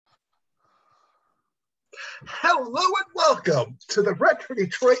Hello and welcome to the Retro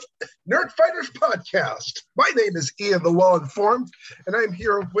Detroit Nerd Fighters podcast. My name is Ian the Well Informed, and I'm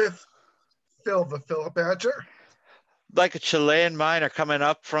here with Phil the Philip Badger. Like a Chilean miner coming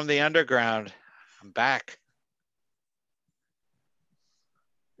up from the underground. I'm back.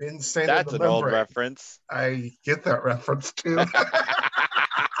 Insane. That's an old reference. I get that reference too.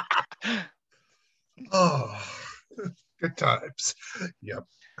 Oh, good times. Yep.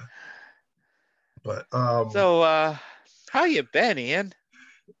 But so how you been, Ian?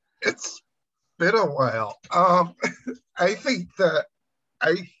 It's been a while. I think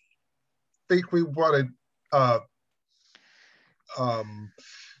we want to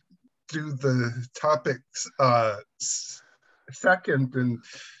do the topics second and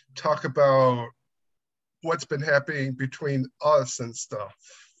talk about what's been happening between us and stuff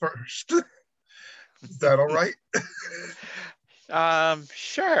first. Is that all right?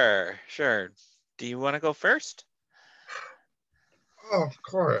 Sure. Do you want to go first? Oh, of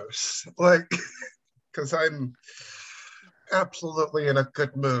course. Because I'm absolutely in a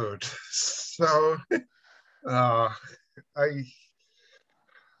good mood. So I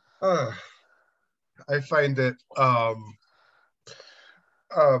find it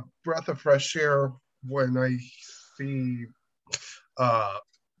a breath of fresh air when I see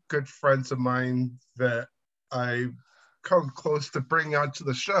good friends of mine that I come close to bring onto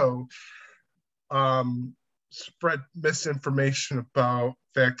the show spread misinformation about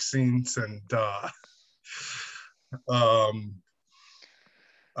vaccines and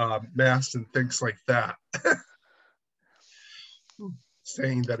masks and things like that,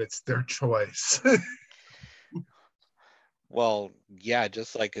 saying that it's their choice. Well, yeah,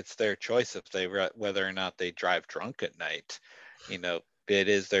 just like it's their choice if they whether or not they drive drunk at night. It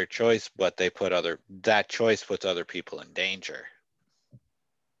is their choice, but that choice puts other people in danger.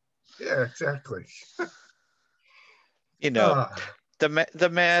 Yeah, exactly. The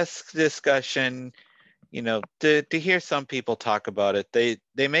mask discussion, to hear some people talk about it,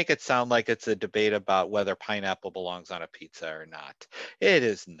 they make it sound like it's a debate about whether pineapple belongs on a pizza or not. It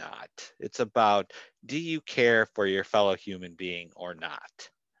is not. It's about, do you care for your fellow human being or not?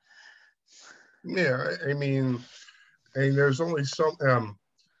 Yeah, I mean there's only some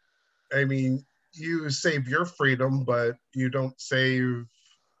you save your freedom, but you don't save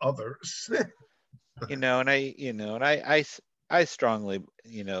others. I strongly,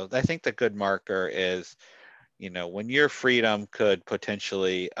 I think the good marker is, when your freedom could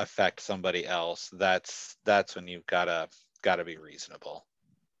potentially affect somebody else, that's when you've gotta be reasonable.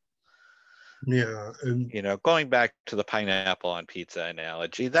 Yeah. And going back to the pineapple on pizza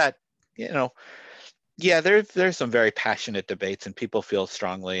analogy, that, yeah, there's some very passionate debates and people feel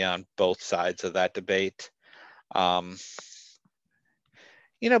strongly on both sides of that debate. But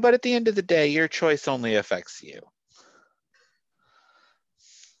at the end of the day, your choice only affects you.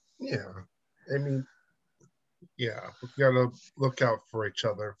 Yeah. We gotta look out for each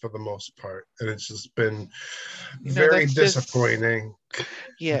other for the most part. And it's just been very disappointing.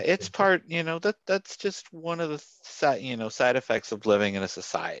 It's part, that's just one of the side effects of living in a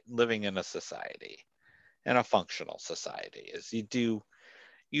society, and a functional society, is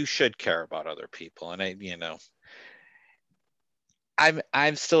you should care about other people. And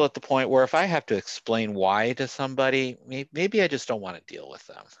I'm still at the point where if I have to explain why to somebody, maybe I just don't want to deal with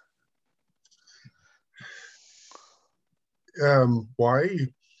them. Why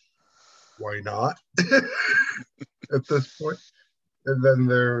not? At this point. And then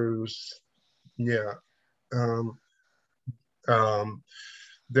there's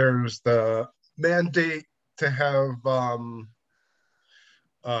there's the mandate to have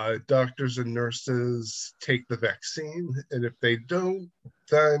doctors and nurses take the vaccine, and if they don't,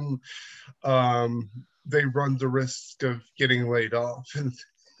 then they run the risk of getting laid off.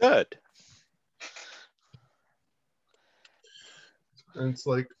 Good. And it's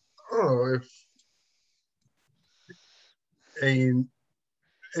like,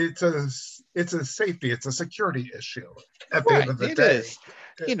 it's a safety, it's a security issue at the end of the day. Is.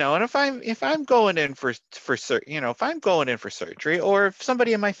 And if I'm going in for if I'm going in for surgery, or if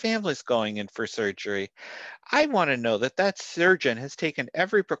somebody in my family is going in for surgery, I want to know that surgeon has taken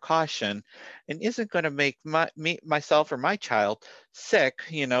every precaution and isn't going to make myself or my child sick,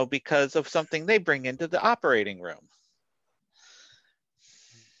 because of something they bring into the operating room.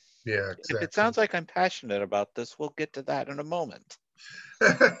 Yeah, exactly. If it sounds like I'm passionate about this, we'll get to that in a moment.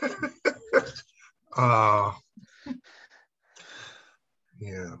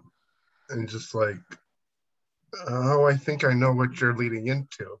 Yeah. And just like, I think I know what you're leading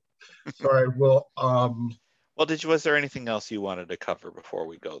into. So I will. Well, was there anything else you wanted to cover before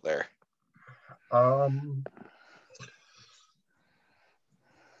we go there? Um,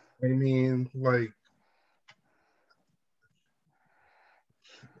 I mean, like,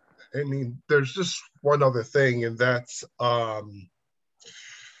 there's just one other thing, and that's um,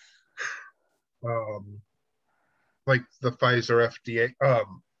 like the Pfizer FDA,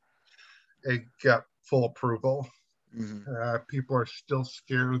 it got full approval. Mhm. People are still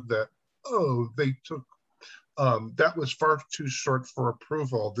scared that, oh, they took that was far too short for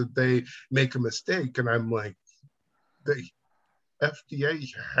approval. Did they make a mistake? And I'm like, the FDA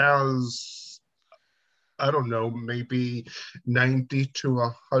has, I don't know, maybe 90 to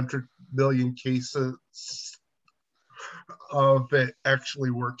 100 million cases of it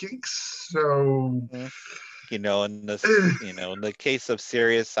actually working. So, Mhm. In this, in the case of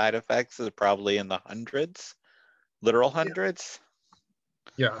serious side effects, is probably in the hundreds, literal yeah, hundreds.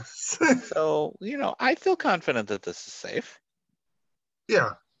 yes, So, I feel confident that this is safe.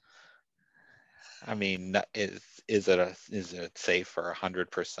 yeah. I mean, is it safe for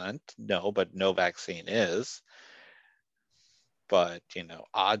 100%? No, but no vaccine is. But,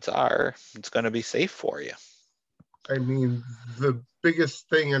 odds are it's going to be safe for you. I mean, the biggest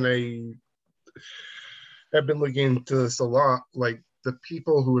thing, and I have been looking into this a lot, like the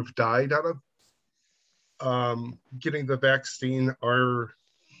people who have died out of getting the vaccine are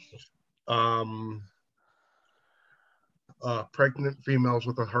um, pregnant females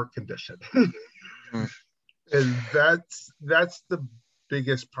with a heart condition, Mhm. and that's the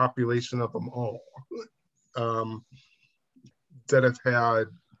biggest population of them all um, that have had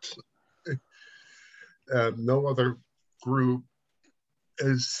no other group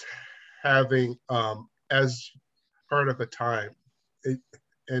is having as part of a time. It,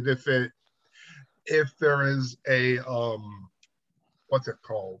 and if there is a what's it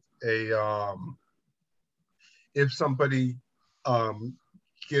called, a if somebody um,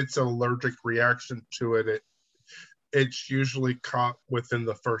 gets an allergic reaction to it's usually caught within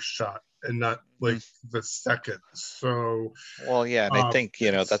the first shot and not like Mhm. the second. So Well, yeah, and I think,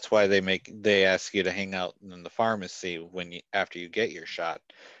 it's that's why they ask you to hang out in the pharmacy after you get your shot,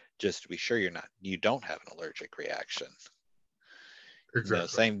 just to be sure you don't have an allergic reaction.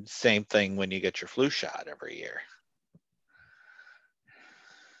 exactly. Same thing when you get your flu shot every year.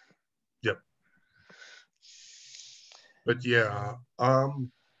 Yep. But yeah,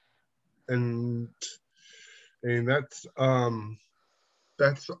 and and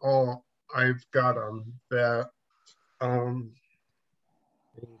that's all I've got on that. Um,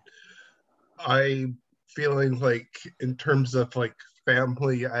 I feeling like in terms of like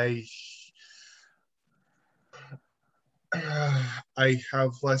family, I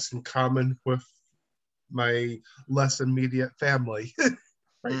have less in common with my less immediate family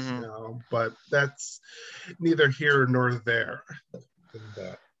right Hmm. now, but that's neither here nor there in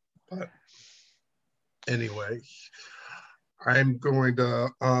that. But anyway, I'm going to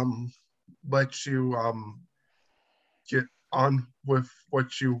let you get on with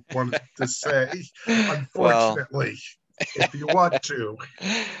what you wanted to say. Well, Unfortunately, if you want to.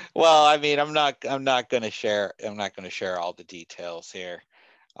 well, I mean, I'm not going to share all the details here.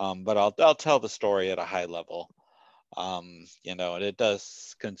 But I'll tell the story at a high level. And it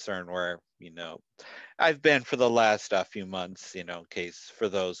does concern where, I've been for the last few months, in case for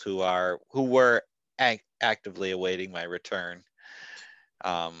those who were actively awaiting my return.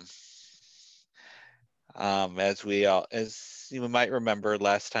 Um, as you might remember,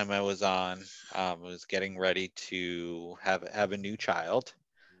 last time I was on, I was getting ready to have a new child.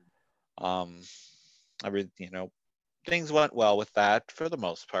 Um, things went well with that for the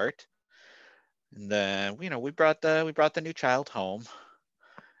most part. And then, we brought the new child home.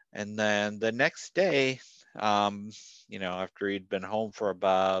 And then the next day, after he'd been home for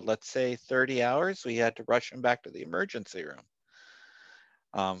about, let's say, 30 hours, we had to rush him back to the emergency room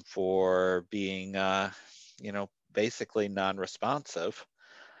for being, basically non-responsive.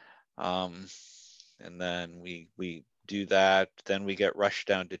 Um, and then we do that. Then we get rushed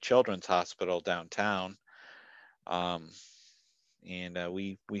down to Children's Hospital downtown. Um, and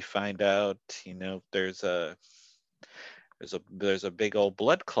we find out, there's a big old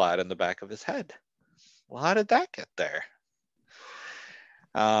blood clot in the back of his head. Well, how did that get there?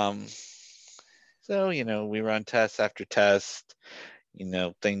 Um, so, we run test after test.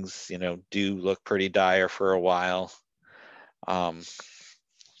 Things, do look pretty dire for a while. Um,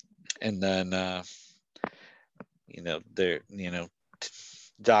 and then, there,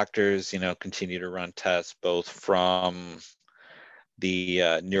 doctors, continue to run tests both from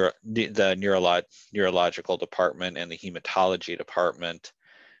the neurological department and the hematology department.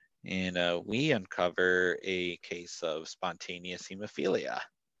 And we uncover a case of spontaneous hemophilia.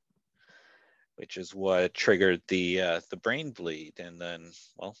 which is what triggered the brain bleed. And then,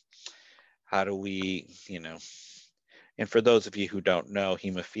 well, how do we, and for those of you who don't know,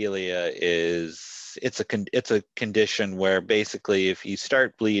 hemophilia it's a condition where basically if you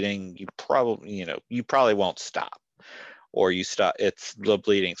start bleeding, you probably won't stop, or the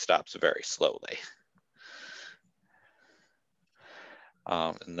bleeding stops very slowly.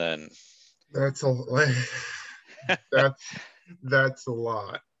 And then that's a that's a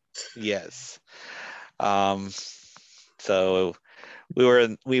lot. Yes. So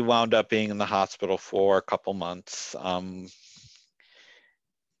we wound up being in the hospital for a couple months. The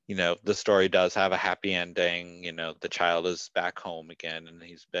story does have a happy ending. The child is back home again, and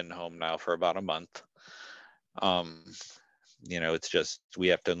he's been home now for about a month. It's just we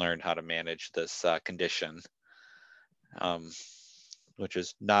have to learn how to manage this condition, which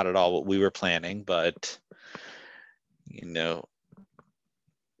is not at all what we were planning, but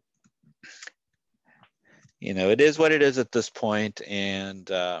it is what it is at this point. And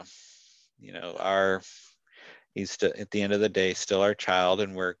he's still, at the end of the day, still our child,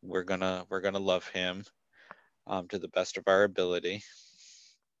 and we're gonna love him to the best of our ability.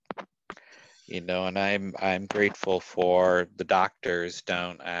 And I'm grateful for the doctors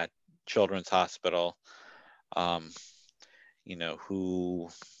down at Children's Hospital, who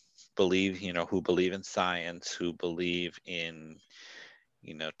believe in science, who believe in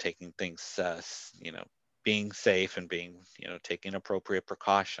taking things being safe and taking appropriate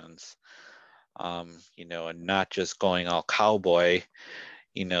precautions, and not just going all cowboy,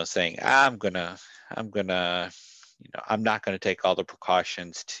 saying, I'm not going to take all the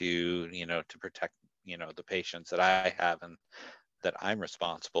precautions to protect, the patients that I have and that I'm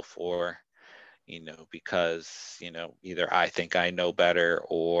responsible for, because, either I think I know better,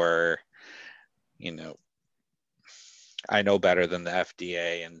 or, I know better than the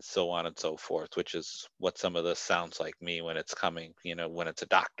FDA, and so on and so forth, which is what some of this sounds like me when it's coming, when it's a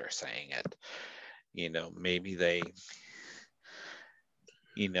doctor saying it. Maybe they,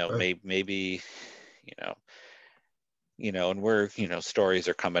 maybe, and we're, stories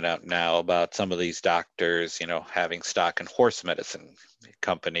are coming out now about some of these doctors, having stock in horse medicine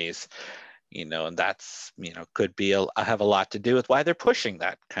companies, and that's, could be have a lot to do with why they're pushing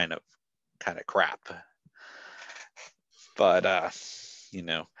that kind of crap. But, I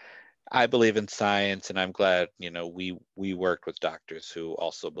believe in science, and I'm glad, we worked with doctors who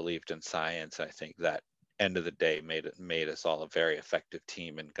also believed in science. I think that end of the day made us all a very effective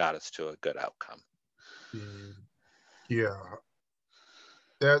team and got us to a good outcome. Yeah,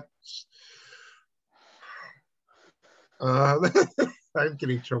 that's I'm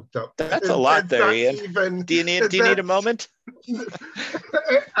getting choked up. That's a lot there, Ian. Even, do you need a moment?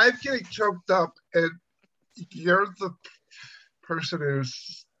 I'm getting choked up, and you're the person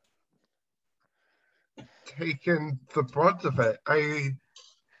who's taken the brunt of it.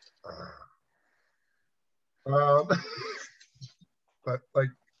 But like,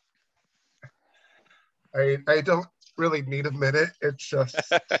 I don't really need a minute. It's just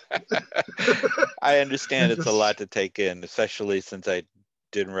I understand it's a lot to take in, especially since I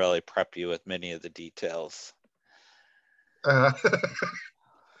didn't really prep you with many of the details.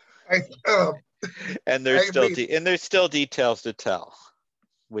 And there's still details to tell,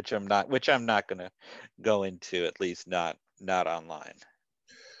 which I'm not going to go into, at least not online.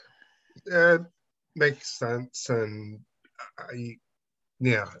 It makes sense, and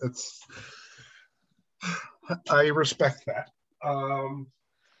I respect that.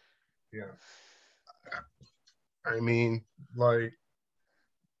 Yeah, I mean, like,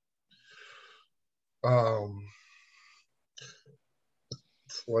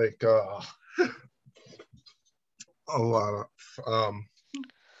 it's like a lot of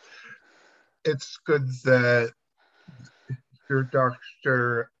it's good that your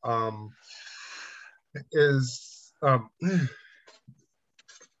doctor is how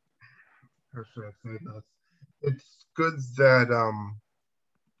should I say this? It's good that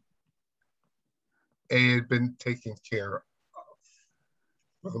A had been taken care of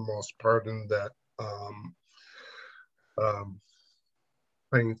for the most part, and that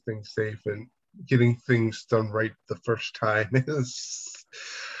playing things safe and getting things done right the first time is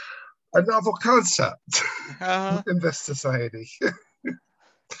a novel concept in this society.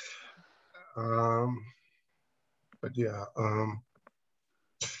 But yeah,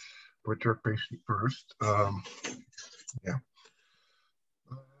 put your patient first. Yeah.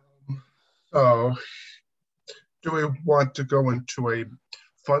 So, do we want to go into a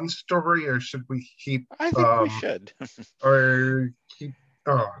fun story, or should we keep? I think we should. Or keep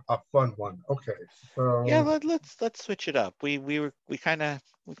a fun one. Okay. So yeah, let's switch it up. We kind of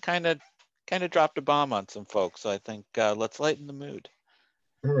kind of dropped a bomb on some folks. So I think let's lighten the mood.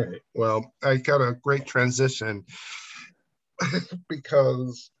 All right. Well, I got a great transition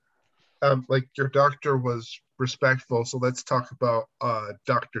because like your doctor was respectful. So let's talk about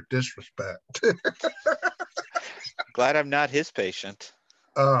Dr. Disrespect. Glad I'm not his patient.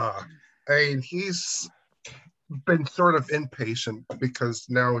 I mean, he's been sort of impatient because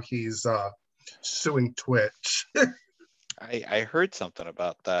now he's suing Twitch. I heard something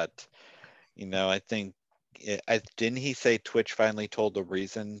about that. I think didn't he say Twitch finally told him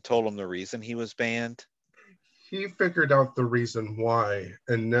the reason he was banned? He figured out the reason why,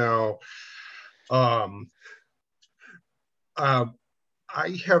 and now um,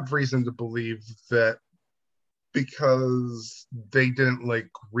 I have reason to believe that because they didn't like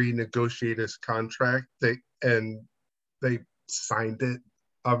renegotiate his contract, they signed it,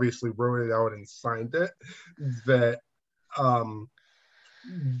 obviously wrote it out and signed it, that um,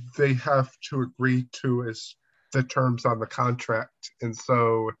 they have to agree to the terms on the contract, and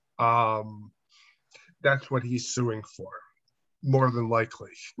so that's what he's suing for, more than likely.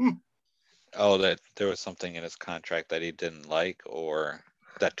 Oh, that there was something in his contract that he didn't like, or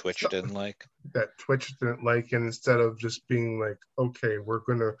that Twitch So, didn't like. that Twitch didn't like, and instead of just being like, okay, we're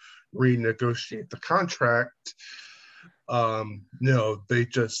gonna renegotiate the contract, no, they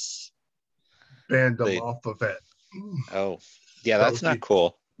just banned him They off of it. Oh, yeah, So that's not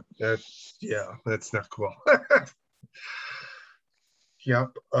cool. that's not cool.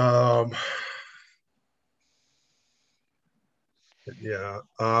 Yep. Yeah.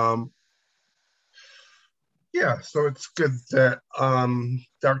 Yeah, so it's good that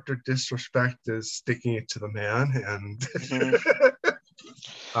Dr. Disrespect is sticking it to the man, and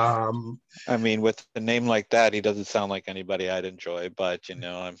Mhm. I mean, with a name like that, he doesn't sound like anybody I'd enjoy. But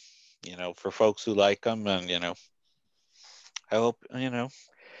I'm, for folks who like him, and I hope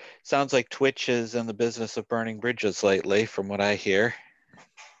sounds like Twitch is in the business of burning bridges lately, from what I hear.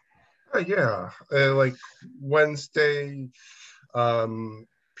 yeah, like Wednesday,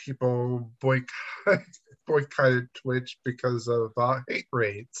 people boycotted Twitch because of hate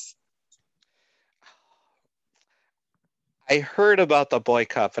raids. I heard about the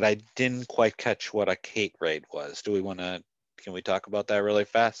boycott, but I didn't quite catch what a hate raid was. Can we talk about that really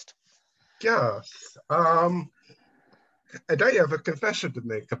fast? Yes. And I have a confession to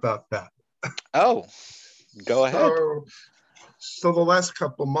make about that. Oh, go ahead. So, so the last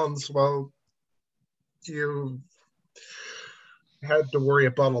couple months, well, you had to worry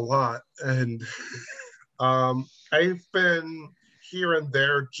about a lot, and I've been here and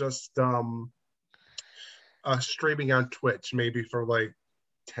there just streaming on Twitch, maybe for like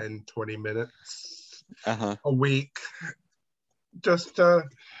 10, 20 minutes Uh-huh. a week, just to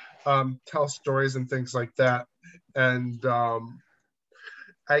tell stories and things like that. And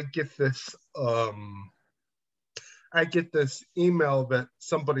I get this I get this email that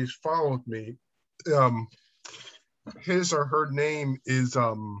somebody's followed me. Um, his or her name is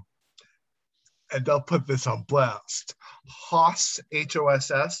and they'll put this on blast. Hoss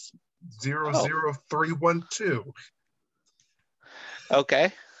HOSS Oh, 00312.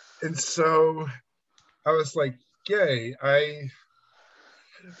 okay. And so I was like, yay. I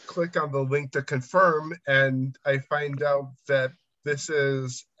click on the link to confirm, and I find out that this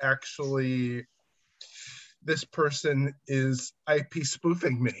is actually this person is IP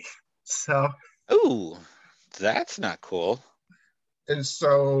spoofing me. So Ooh, that's not cool. and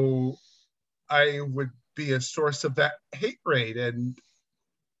so I would be a source of that hate raid, and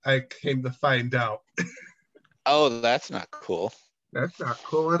I came to find out Oh, that's not cool. that's not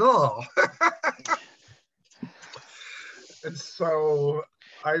cool at all. And so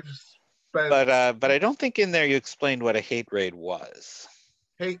I've spent But I don't think in there you explained what a hate raid was.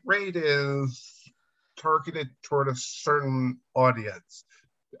 hate raid is targeted toward a certain audience,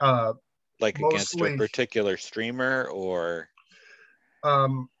 uh, Like against a mostly particular streamer or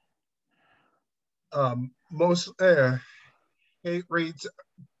um, most hate raids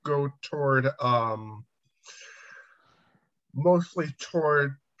go toward mostly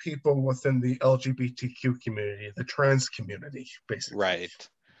toward people within the LGBTQ community, the trans community, basically. right.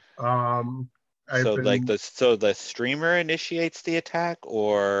 Um, I've So like been the streamer initiates the attack,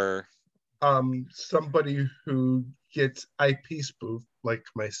 or somebody who gets IP spoofed, like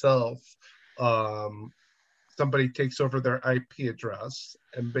myself. Um, Somebody takes over their IP address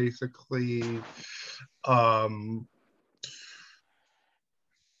and basically um,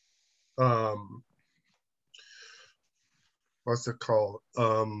 um, what's it called?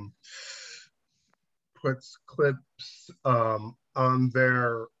 Puts clips on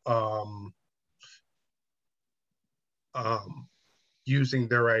their um, using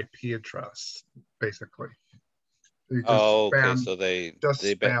their IP address, basically. They Oh, okay. So just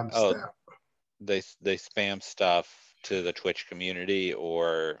spam stuff. they spam stuff to the Twitch community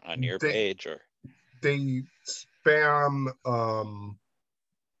or on your They page, or they spam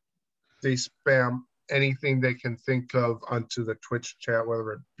they spam anything they can think of onto the Twitch chat,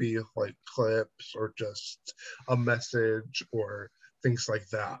 whether it be like clips or just a message or things like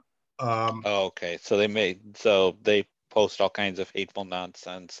that. oh, okay. So they post all kinds of hateful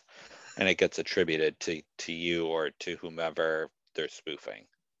nonsense, and it gets attributed to you or to whomever they're spoofing.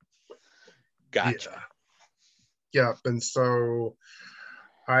 Gotcha. Yeah. And so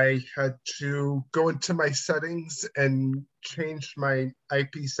I had to go into my settings and change my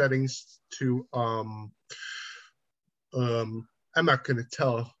IP settings to I'm not going to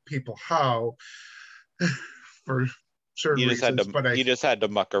tell people how for certain reasons, but you just had to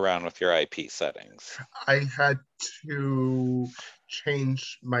muck around with your IP settings. I had to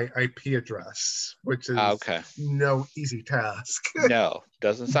change my IP address, which is Okay. no easy task. No,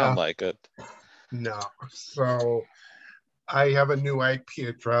 doesn't sound like it. No. So I have a new IP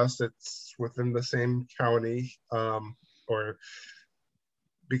address. It's within the same county, or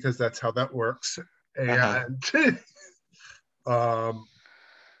because that's how that works. And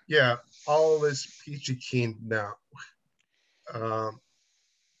yeah, all is peachy keen now.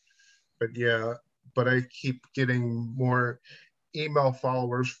 But yeah, but I keep getting more email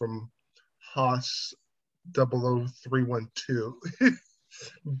followers from Haas 00312,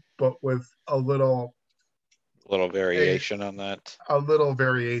 but with a little variation on that. A little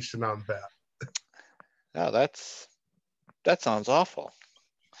variation on that. Oh, that sounds awful.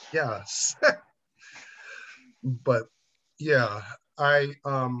 Yes. But yeah, I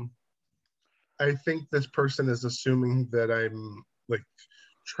think this person is assuming that I'm like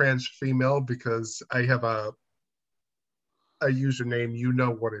trans female because I have a username. You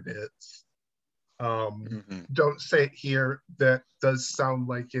know what it is. Don't say it here. That does sound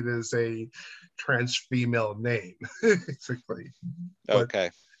like it is a trans female name, basically.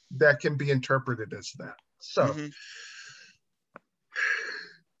 Okay. But that can be interpreted as that. So,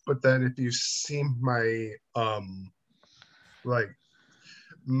 but then if you see my like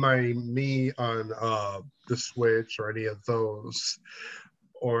me on the Switch or any of those,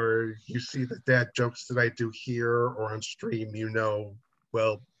 or you see the dad jokes that I do here or on stream, you know,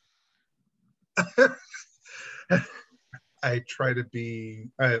 well, I try to be,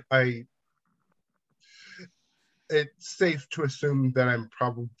 it's safe to assume that I'm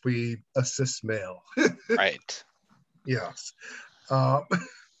probably a cis male. Right. Yes. But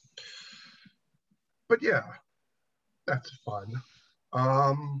yeah, that's fun.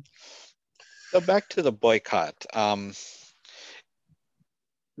 So back to the boycott.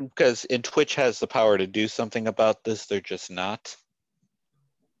 Because Twitch has the power to do something about this, they're just not.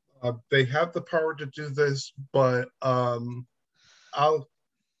 They have the power to do this, but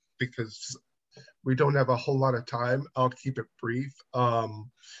because we don't have a whole lot of time, I'll keep it brief.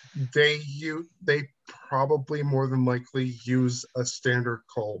 They probably more than likely use a standard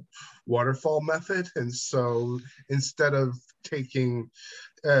called waterfall method, and so instead of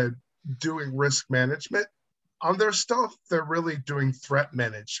doing risk management on their stuff, they're really doing threat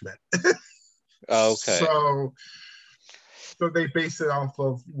management. Okay. So they base it off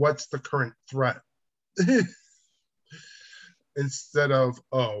of what's the current threat instead of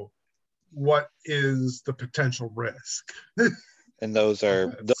what is the potential risk. And those are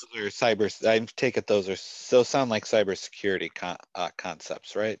cyber. I take it those sound like cybersecurity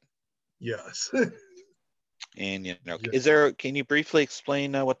concepts, right? Yes. And Yeah. Can you briefly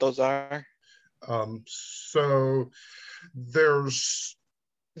explain what those are? So there's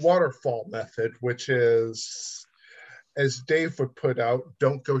waterfall method, which is, as Dave would put out,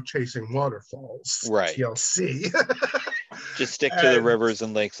 don't go chasing waterfalls. Right. TLC. Just stick to the rivers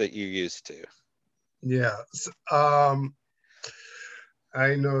and lakes that you're used to. Yes. I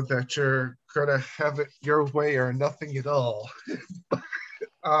know that you're gonna have it your way or nothing at all.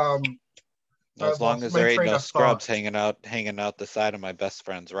 As long as there ain't no scrubs hanging out the side of my best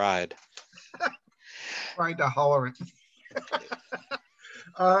friend's ride. Trying to holler it.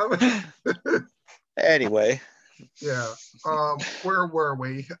 Anyway. Yeah. Where were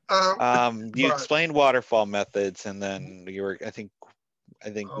we? You explained waterfall methods, and then I think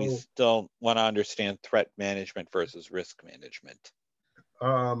we still want to understand threat management versus risk management.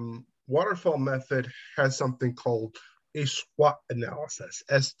 Waterfall method has something called a SWOT analysis,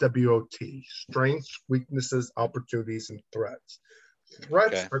 SWOT, strengths, weaknesses, opportunities, and threats.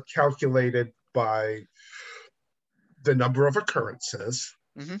 Threats are calculated by the number of occurrences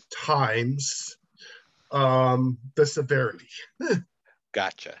times the severity.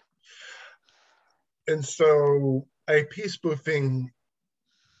 Gotcha. And so IP spoofing,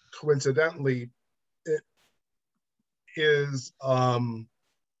 coincidentally, it is an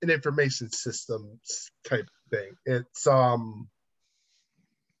information systems type thing. It's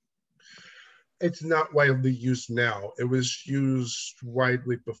not widely used now. It was used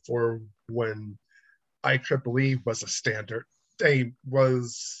widely before when IEEE was a standard. They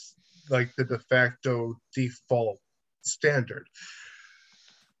was like the de facto default standard.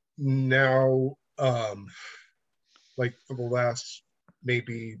 Now, like for the last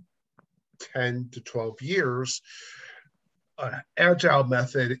maybe 10 to 12 years, agile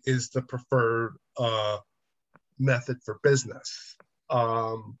method is the preferred method for business.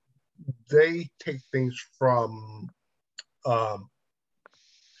 They take things from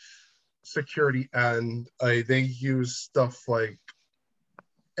security, and they use stuff like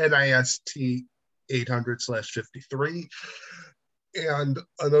NIST 800/53 and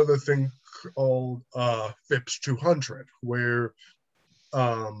another thing called FIPS 200, where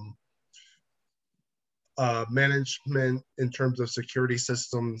management in terms of security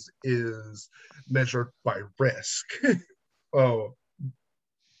systems is measured by risk. Oh,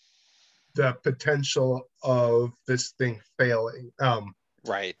 the potential of this thing failing.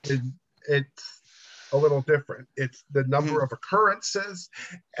 Right. It's a little different. It's the number of occurrences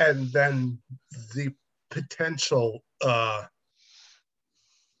and then the potential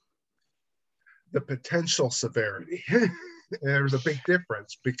severity. There's a big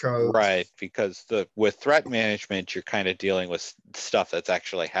difference because right, because with threat management, you're kind of dealing with stuff that's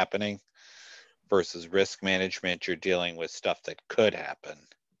actually happening, versus risk management, you're dealing with stuff that could happen.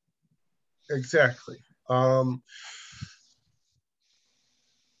 Exactly.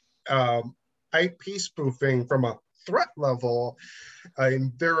 IP spoofing from a threat level,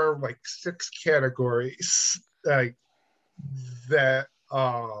 there are like 6 categories that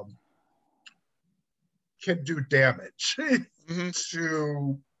can do damage to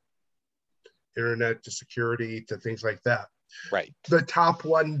internet, to security, to things like that. Right. The top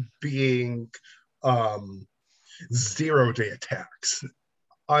one being zero-day attacks.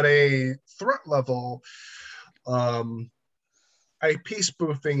 On a threat level, IP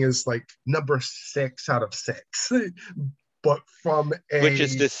spoofing is like number 6 out of 6. But from which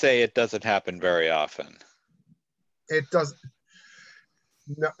is to say, it doesn't happen very often. It does.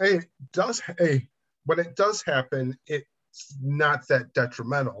 No, it does. When it does happen, it's not that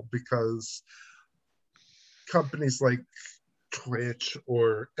detrimental because companies like Twitch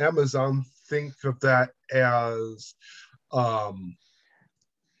or Amazon think of that as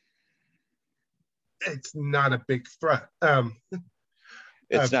it's not a big threat.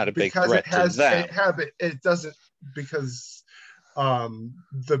 It's not a big threat to them. It doesn't, because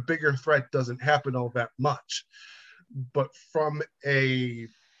the bigger threat doesn't happen all that much. But from a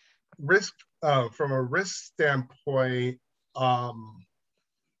risk standpoint,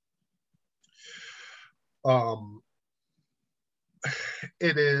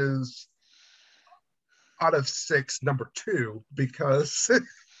 it is out of 6 number 2, because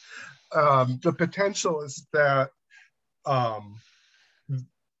the potential is that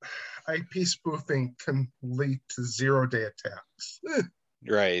IP spoofing can lead to zero-day attacks.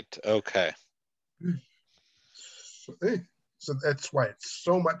 Right. Okay. So that's why it's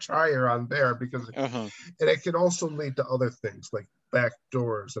so much higher on there, because and it can also lead to other things like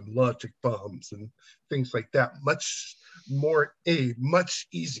backdoors and logic bombs and things like that. Much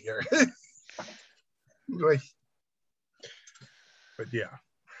easier. But yeah.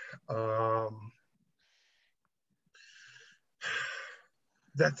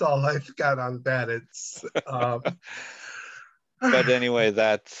 That's all I've got on that. It's but anyway,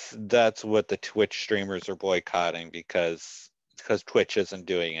 that's what the Twitch streamers are boycotting, because Twitch isn't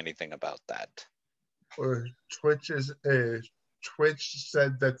doing anything about that. Or Twitch said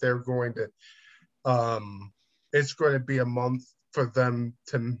that they're going to it's going to be a month for them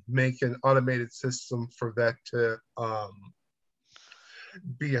to make an automated system for that to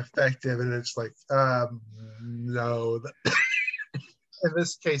be effective, and it's like no. In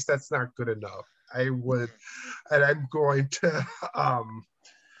this case, that's not good enough. I'm going to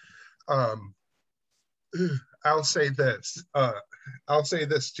I'll say this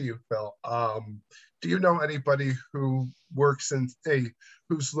to you, Phil. Do you know anybody who works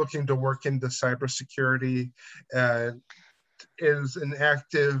who's looking to work into cybersecurity and is an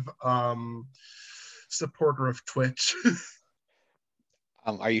active supporter of Twitch?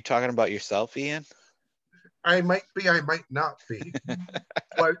 Are you talking about yourself, Ian? I might be, I might not be.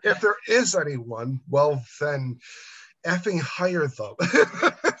 But if there is anyone, well, then effing hire them.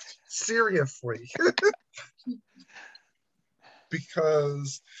 Seriously.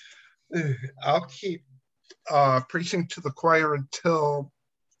 because I'll keep preaching to the choir until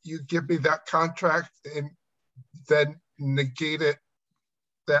you give me that contract and then negate it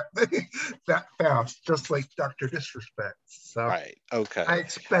that that fast, just like Dr. Disrespect. So Right. Okay. I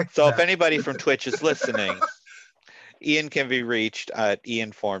expect So that. if anybody from Twitch is listening, Ian can be reached at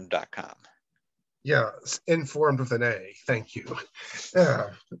ianform.com. Yes, informed with an A. Thank you. Yeah,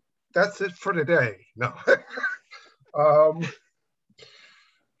 that's it for today. No. Let's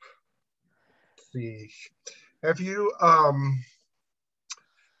see. Have you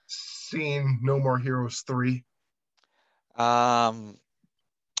seen No More Heroes 3?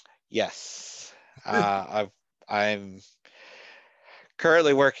 Yes. I'm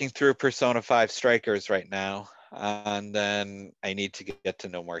currently working through Persona 5 Strikers right now, and then I need to get to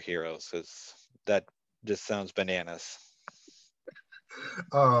No More Heroes because that just sounds bananas.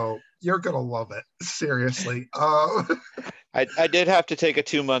 Oh, you're gonna love it. Seriously. I did have to take a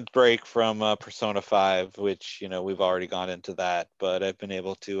 2-month break from Persona 5, which, you know, we've already gone into that, but I've been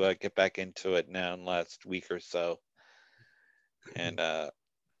able to get back into it now in the last week or so. And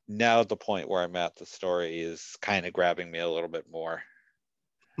now the point where I'm at, the story is kind of grabbing me a little bit more.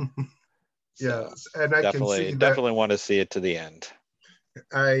 Yes, So and I can see that. definitely want to see it to the end.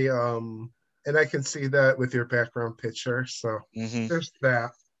 And I can see that with your background picture. So there's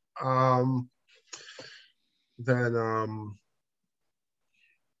that. Then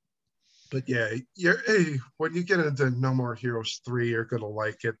but yeah, when you get into No More Heroes 3, you're gonna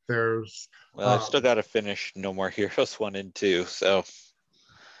like it. There's I've still got to finish No More Heroes 1 and 2, so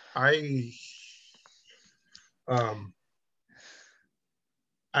I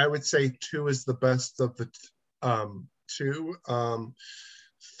would say 2 is the best of the two.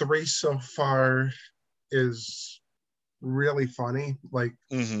 3 so far is really funny. Like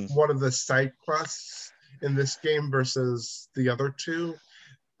one of the side quests in this game versus the other two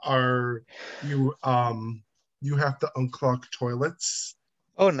are you have to unclog toilets.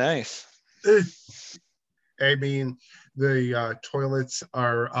 Oh, nice. I mean, the toilets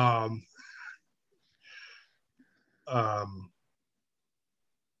are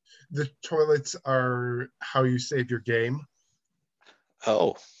the toilets are how you save your game.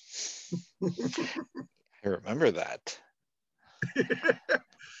 Oh, I remember that.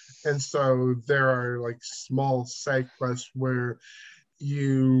 And so there are like small side quests where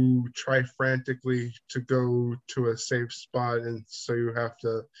you try frantically to go to a safe spot, and so you have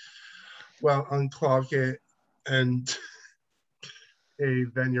to unclog it, and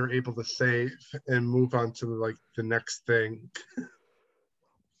then you're able to save and move on to like the next thing.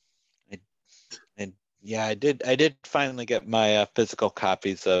 And yeah, I did finally get my physical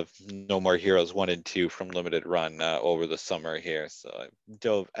copies of No More Heroes 1 and 2 from Limited Run over the summer here. So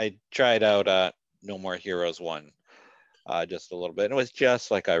I tried out No More Heroes 1 just a little bit. And it was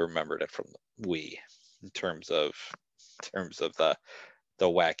just like I remembered it from the Wii in terms of the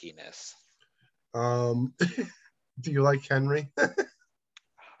wackiness. Do you like Henry?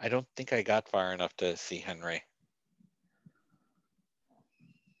 I don't think I got far enough to see Henry.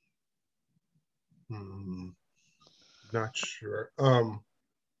 Not sure.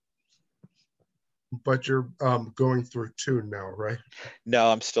 But you're going through 2 now, right? No,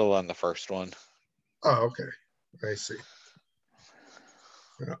 I'm still on the first one. Oh, okay. I see.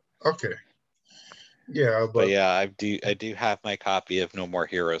 Yeah. Okay. Yeah, but yeah, I do have my copy of No More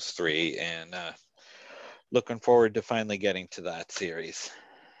Heroes 3, and looking forward to finally getting to that series.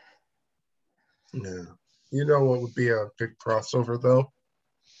 Yeah. You know what would be a big crossover though?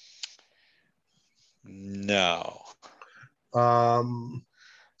 No. Mortal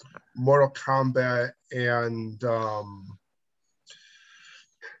Kombat and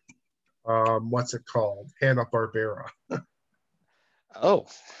what's it called? Hanna-Barbera. Oh,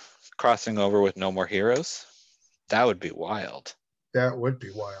 crossing over with No More Heroes? That would be wild. That would be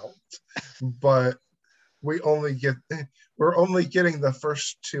wild. But we're only getting the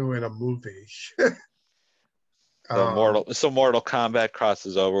first 2 in a movie. So Mortal Kombat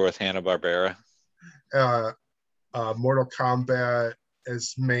crosses over with Hanna-Barbera. Mortal Kombat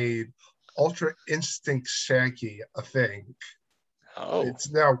has made Ultra Instinct Shaggy a thing. Oh. It's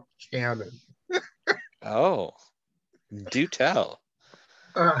now canon. Oh. Do tell.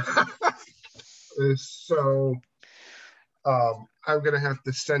 So I'm going to have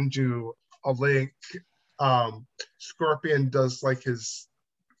to send you a link. Scorpion does like his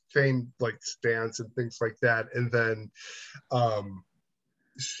famed like stance and things like that. And then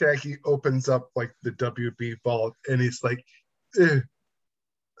Shaggy opens up like the WB vault and he's like,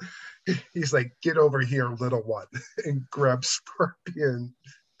 get over here, little one, and grabs Scorpion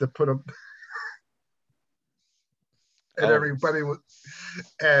to put him. and Oh, everybody was,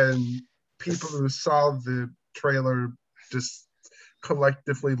 and people who saw the trailer just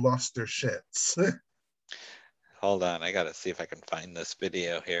collectively lost their shits. hold on. I gotta see if I can find this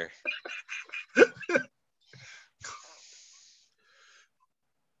video here.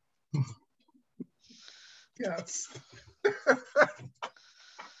 Yes.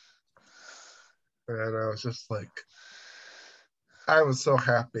 And I was just like, I was so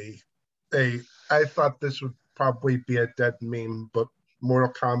happy. I thought this would probably be a dead meme, but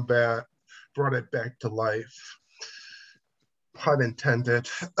Mortal Kombat brought it back to life. Pun intended.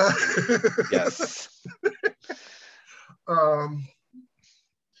 Yes. um,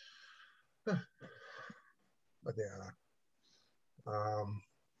 but yeah.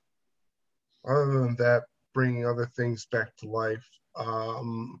 Other than that, bringing other things back to life.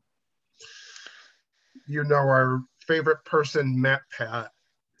 Our favorite person, Matt Pat,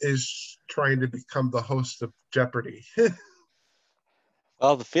 is trying to become the host of Jeopardy.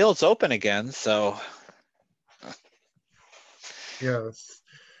 Well, the field's open again, so Yes.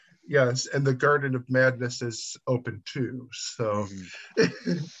 Yes, and the Garden of Madness is open too. So,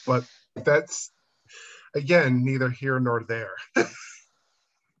 but that's again neither here nor there.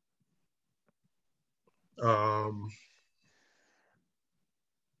 um,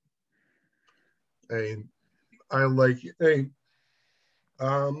 and I like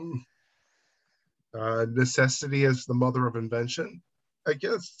um, necessity is the mother of invention, I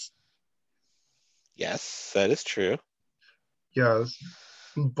guess. yes, that is true. Yes,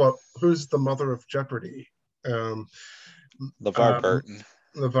 but who's the mother of Jeopardy? Um, LeVar uh, Burton.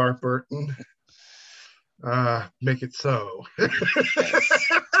 LeVar Burton. Make it so. Yes.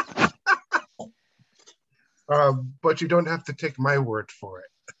 But you don't have to take my word for it.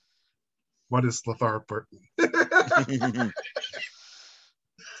 What is LeVar Burton?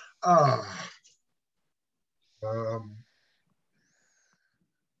 uh, um,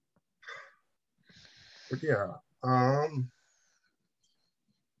 but yeah,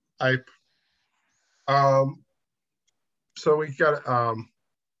 I um, so we got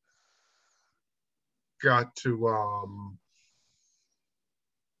to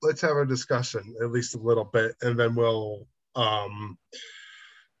let's have a discussion at least a little bit, and then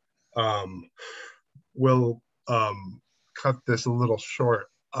um we'll cut this a little short.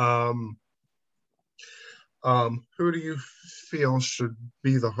 Who do you feel should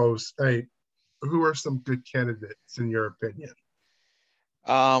be the host? Hey, who are some good candidates in your opinion?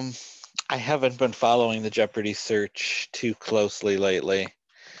 Um, I haven't been following the Jeopardy search too closely lately.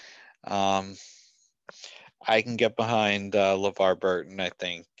 Um, I can get behind LeVar Burton. I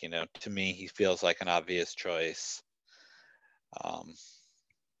think, to me, he feels like an obvious choice. Um,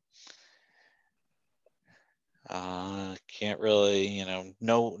 can't really,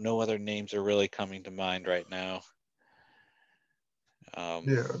 no other names are really coming to mind right now.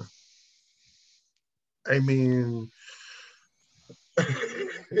 Yeah, I mean,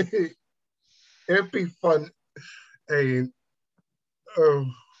 it'd be fun. A oh,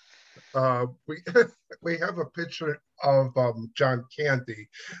 we we have a picture of John Candy.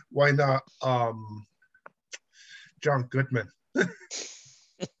 Why not John Goodman?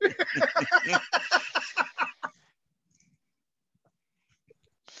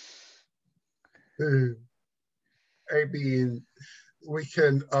 I mean, we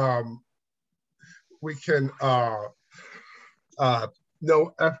can um, we can uh,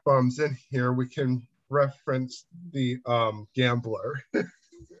 no f bombs in here. We can reference the gambler.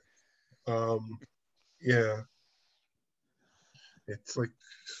 um, yeah, it's like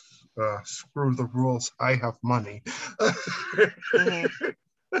screw the rules. I have money.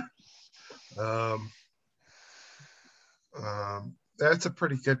 um, that's a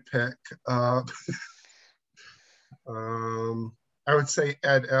pretty good pick. I would say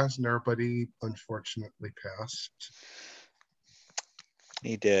Ed Asner, but he unfortunately passed.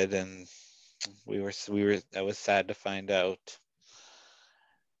 He did, and that was sad to find out.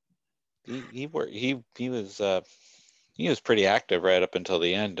 He was pretty active right up until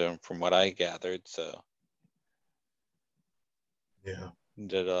the end, from what I gathered. So Yeah.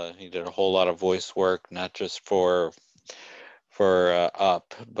 he did a whole lot of voice work, not just for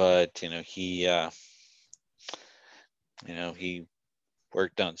Up, but he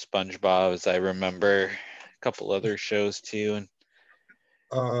worked on SpongeBob, as I remember, a couple other shows too, and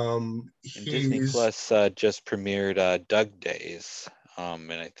Disney He's Plus just premiered Doug Days,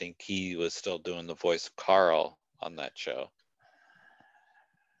 and I think he was still doing the voice of Carl on that show.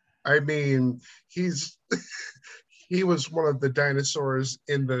 I mean, he's he was one of the dinosaurs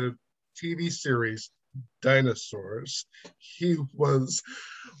in the TV series Dinosaurs. He was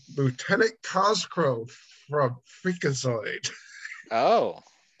Lieutenant Cosgrove from Freakazoid. Oh,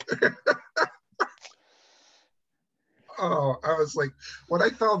 Oh, I was like, when I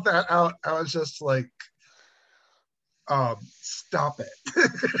found that out, I was just like, stop it.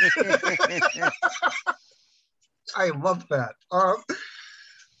 I love that. Oh,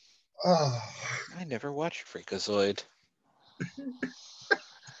 I never watched Freakazoid.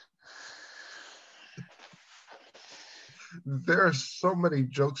 there's so many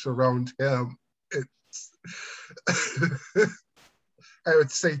jokes around him. It's I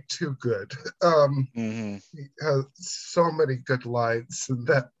would say too good. Mm-hmm. He has so many good lines in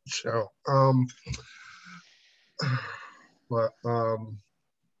that show. But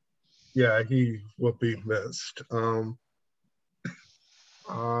yeah, he will be missed. Um,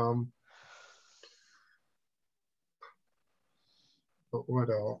 but what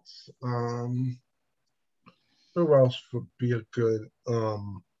else? Who else would be a good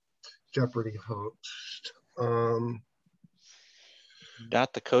Jeopardy host?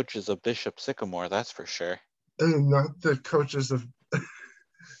 Not the coaches of Bishop Sycamore, that's for sure. Not the coaches of.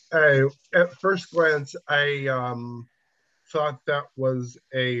 At first glance, I thought that was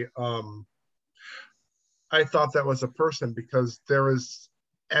a I thought that was a person because there is,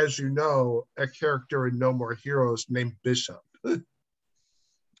 as you know, a character in No More Heroes named Bishop.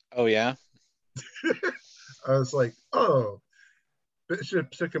 Oh yeah. I was like, oh,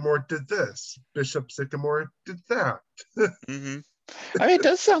 Bishop Sycamore did this. Bishop Sycamore did that. Mm-hmm. I mean, it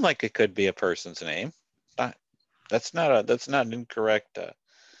does sound like it could be a person's name. Uh, that's not an incorrect.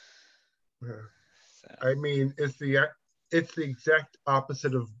 I mean, it's the exact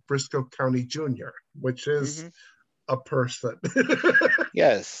opposite of Briscoe County Jr., which is Mm-hmm. a person.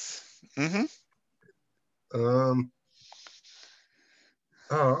 Yes. Mm-hmm. um,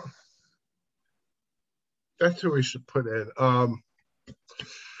 oh, that's who we should put in.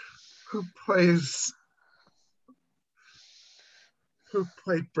 Who plays? Who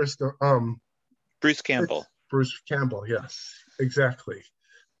played Briscoe? Bruce It's Campbell. Bruce Campbell. Yes, exactly.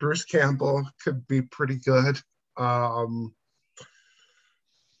 Bruce Campbell could be pretty good. Um,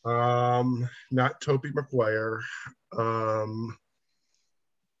 not Toby Maguire. Um,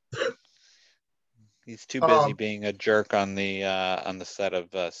 He's too busy um, being a jerk on the set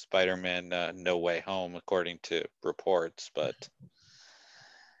of Spider-Man No Way Home, according to reports. But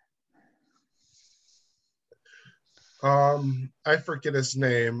I forget his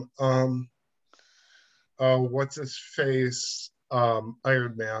name. What's his face?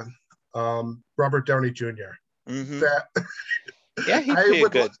 Iron Man. Robert Downey Jr. mm-hmm. That Yeah, he'd I be a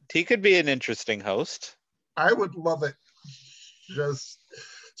would, good. He could be an interesting host. I would love it just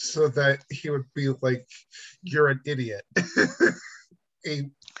so that he would be like, "You're an idiot." A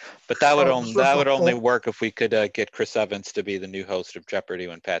But that would only colorful work if we could get Chris Evans to be the new host of Jeopardy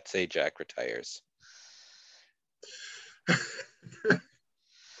when Pat Sajak retires.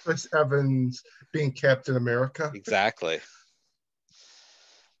 Chris Evans being Captain America. Exactly.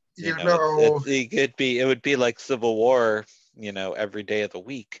 You You know, know, it would be like Civil War. You know, every day of the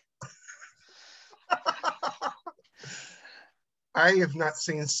week. I have not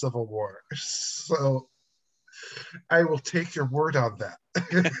seen Civil War, so I will take your word on that.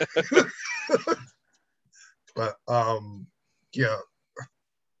 But yeah,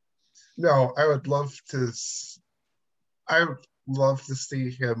 no, I would love to see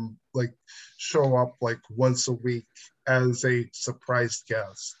him like show up like once a week as a surprise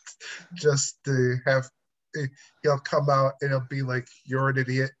guest, just to have. He'll come out and he'll be like, "You're an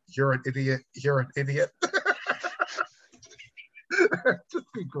idiot. You're an idiot. You're an idiot." That'd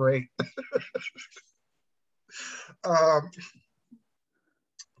be great. Um,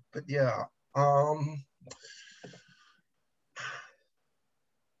 but yeah, um,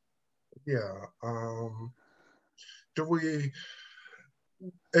 yeah. Do we?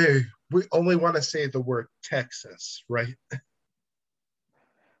 Hey, we only want to say the word Texas, right?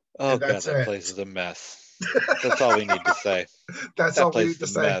 Oh And god, that's that it. place is a mess. That's all we need to say. That's That all we place need is to a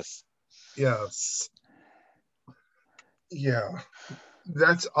say. mess. Yes. Yeah.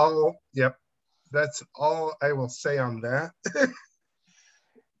 That's all. Yep. That's all I will say on that.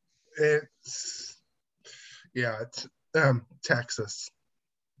 It's it's Texas.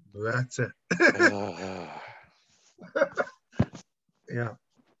 That's it. Yeah.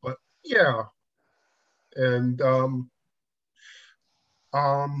 But yeah. And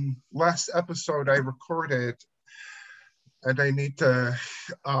last episode I recorded and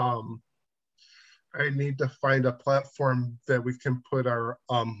um I need to find a platform that we can put our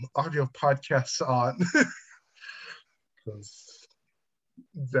audio podcasts on because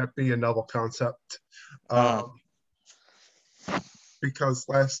that'd be a novel concept. uh, Um, because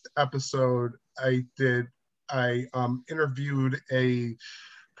last episode I did I interviewed a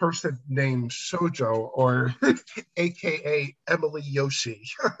person named Sojo, or AKA Emily Yoshi.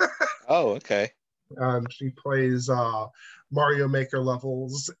 Oh, okay. She plays Mario Maker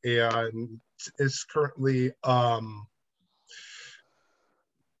levels and is currently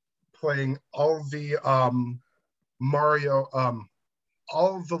playing all the Mario,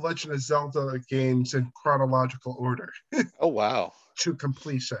 all of the Legend of Zelda games in chronological order Oh, wow. to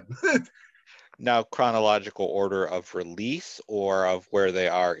completion. Now, chronological order of release or of where they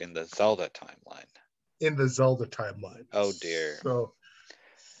are in the Zelda timeline? In the Zelda timeline. Oh, dear. So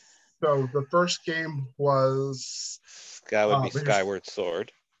the first game was That would be Skyward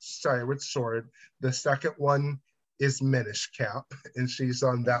Sword. Skyward Sword. The second one is Minish Cap, and she's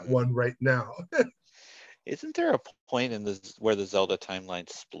on that one right now. Isn't there a point in this where the Zelda timeline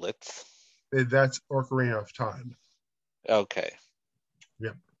splits? That's Ocarina of Time. Okay.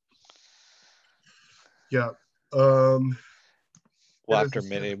 Yep. Yep. Well,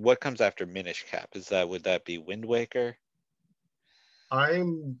 what comes after Minish Cap? Would that be Wind Waker?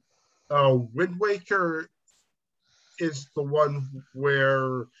 Wind Waker is the one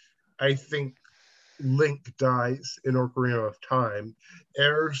where I think Link dies in Ocarina of Time.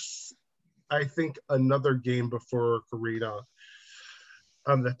 There's, I think, another game before Ocarina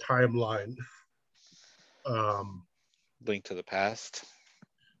on the timeline. Link to the Past?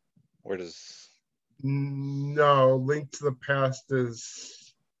 Where does... No, Link to the Past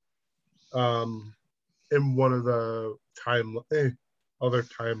is in one of the other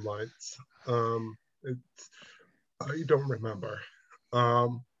timelines. It's, I don't remember.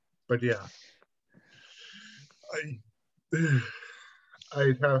 But yeah,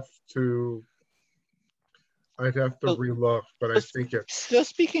 I'd have to relook, but I think it's... So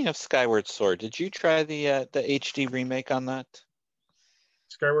speaking of Skyward Sword, did you try the HD remake on that?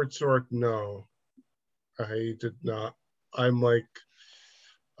 Skyward Sword, no, I did not. I'm like,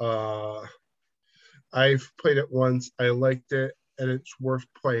 I've played it once. I liked it, and it's worth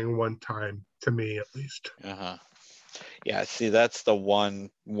playing one time, to me at least. Yeah, see, that's the one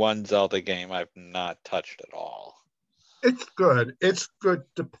Zelda game I've not touched at all. It's good. It's good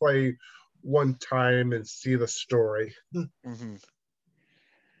to play one time and see the story. Mm-hmm.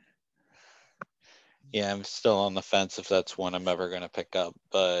 Yeah, I'm still on the fence if that's one I'm ever going to pick up,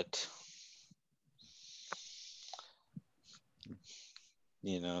 but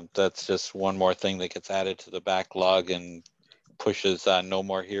that's just one more thing that gets added to the backlog and pushes No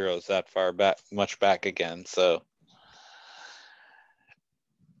More Heroes that far back, much back again. So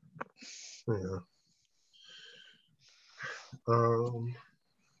Yeah.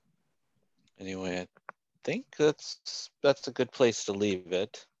 Anyway, I think that's a good place to leave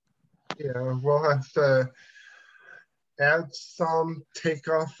it. Yeah, we'll have to add some, take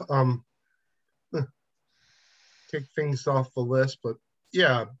things off the list, but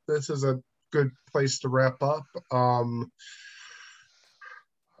yeah, this is a good place to wrap up.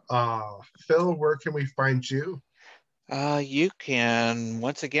 Phil, where can we find you? You can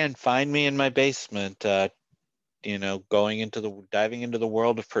once again find me in my basement, diving into the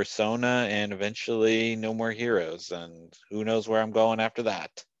world of Persona and eventually No More Heroes, and who knows where I'm going after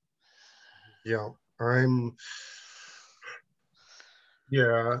that. Yeah, I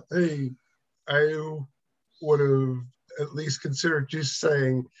would have at least considered just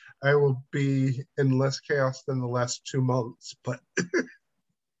saying I will be in less chaos than the last 2 months, but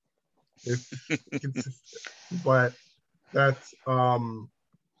but that's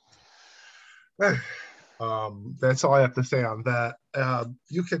that's all I have to say on that.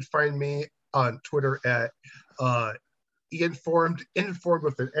 You can find me on Twitter at informed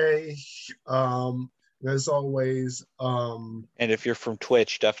with an A. As always, and if you're from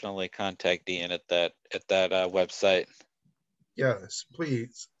Twitch, definitely contact Ian at that website. Yes,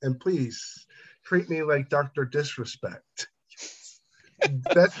 please, and please treat me like Dr. Disrespect.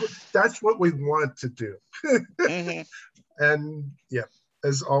 That's what we want to do. Mm-hmm. And yeah,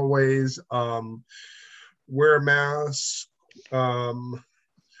 as always, wear a mask.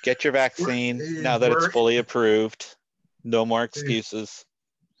 Get your vaccine now that it's fully approved. No more excuses.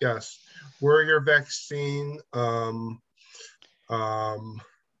 Yes, wear your vaccine.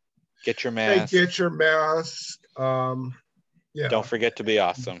 Get your mask. Get your mask. Yeah. Don't forget to be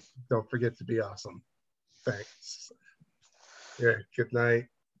awesome. Don't forget to be awesome. Thanks. Yeah. Good night.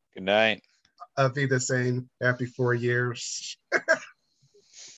 Good night. Auf Wiedersehen. Happy 4 years.